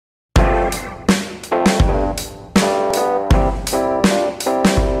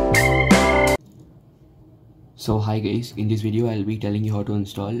So hi guys, in this video I'll be telling you how to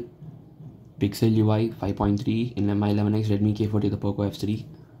install pixelui 5.3 in my 11X Redmi K40 the POCO F3.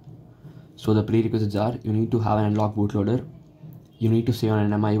 So the prerequisites are, you need to have an unlocked bootloader, you need to save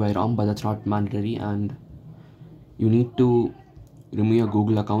an MIUI ROM but that's not mandatory, and you need to remove your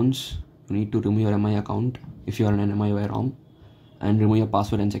Google accounts, you need to remove your MI account if you are on an MIUI ROM, and remove your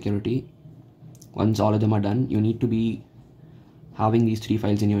password and security. Once all of them are done, you need to be having these three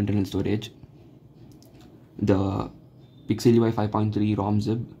files in your internal storage: the pixelui 5.3 ROM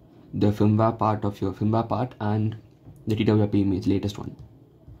zip, the firmware part of your firmware part, and the TWRP image, latest one.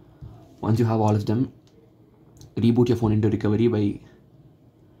 Once you have all of them, reboot your phone into recovery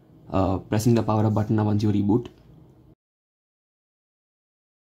by pressing the power up button once you reboot.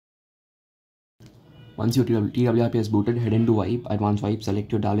 Once your TWRP is booted, head into wipe, advanced wipe,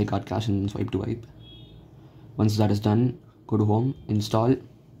 select your Dalway card cache and swipe to wipe. Once that is done, go to home, install,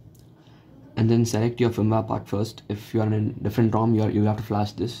 and then select your firmware part first. If you are in a different ROM, you will have to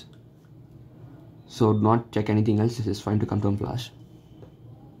flash this. So do not check anything else, this is fine to confirm flash.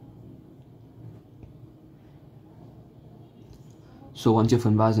 So once your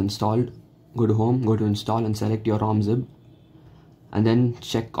firmware is installed, go to home, go to install and select your ROM zip, and then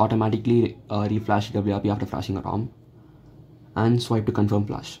check automatically reflash TWRP after flashing a ROM, and swipe to confirm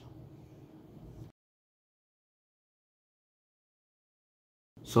flash.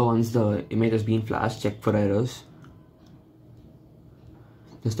 So once the image has been flashed, check for errors.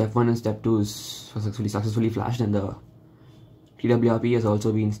 The step 1 and step 2 is successfully flashed, and the TWRP has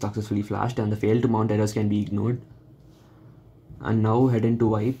also been successfully flashed, and the fail to mount errors can be ignored. And now head into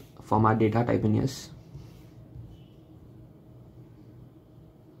wipe, format data, type in yes.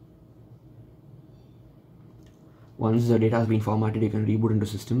 Once the data has been formatted, you can reboot into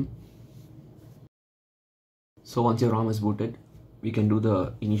system. So once your ROM is booted, we can do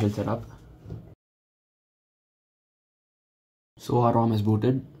the initial setup. So our ROM is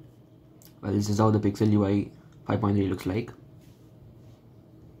booted. Well, this is how the pixelui 5.3 looks like.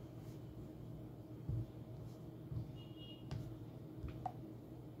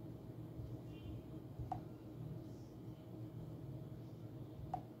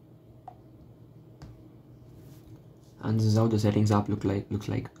 And this is how the settings app looks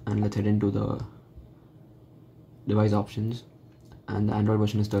like. And let's head into the device options, and the Android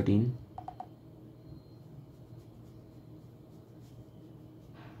version is 13.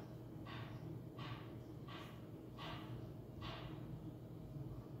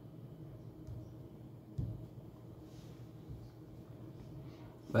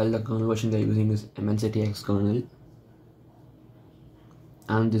 Well, the kernel version they're using is MNCTX kernel,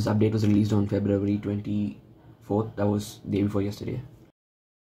 and this update was released on February 24th, that was the day before yesterday.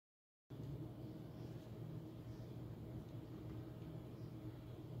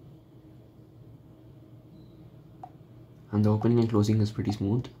 And the opening and closing is pretty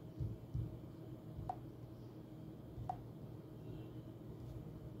smooth.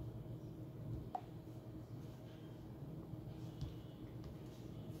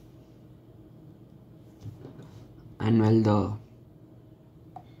 And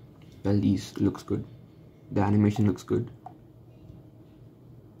these looks good. The animation looks good.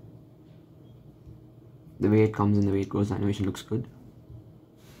 The way it comes and the way it goes, the animation looks good.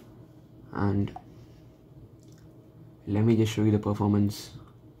 And let me just show you the performance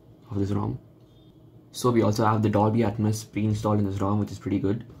of this ROM. So we also have the Dolby Atmos pre-installed in this ROM, which is pretty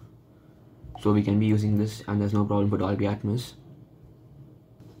good. So we can be using this and there's no problem for Dolby Atmos.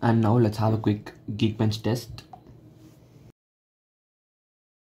 And now let's have a quick Geekbench test.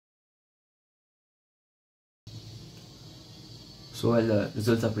 So well, the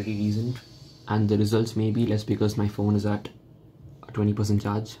results are pretty decent, and the results may be less because my phone is at 20%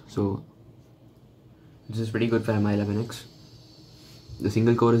 charge. So this is pretty good for my 11X. The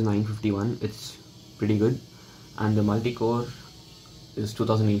single core is 951, it's pretty good, and the multi-core is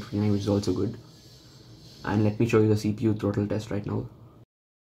 2859, which is also good. And let me show you the CPU throttle test right now.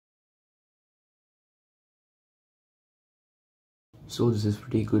 So this is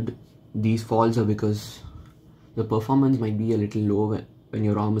pretty good. These falls are because the performance might be a little low when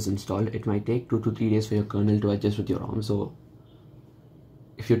your ROM is installed. It might take 2 to 3 days for your kernel to adjust with your ROM. So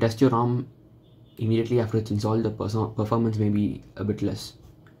if you test your ROM immediately after it's installed, the performance may be a bit less.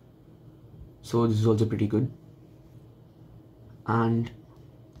 So this is also pretty good. And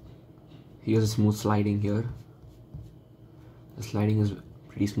here's a smooth sliding here. The sliding is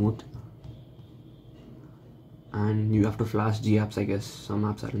pretty smooth. And you have to flash G apps, I guess. Some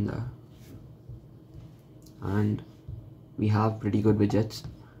apps are in there. And we have pretty good widgets.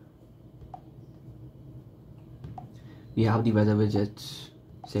 We have the weather widgets,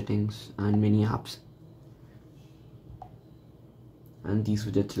 settings, and many apps. and these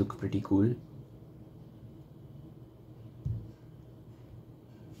widgets look pretty cool.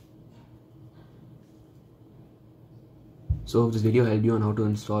 So if this video helped you on how to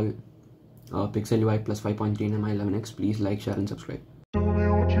install Pixel UI plus 5.3 in MI 11X, please like, share and subscribe.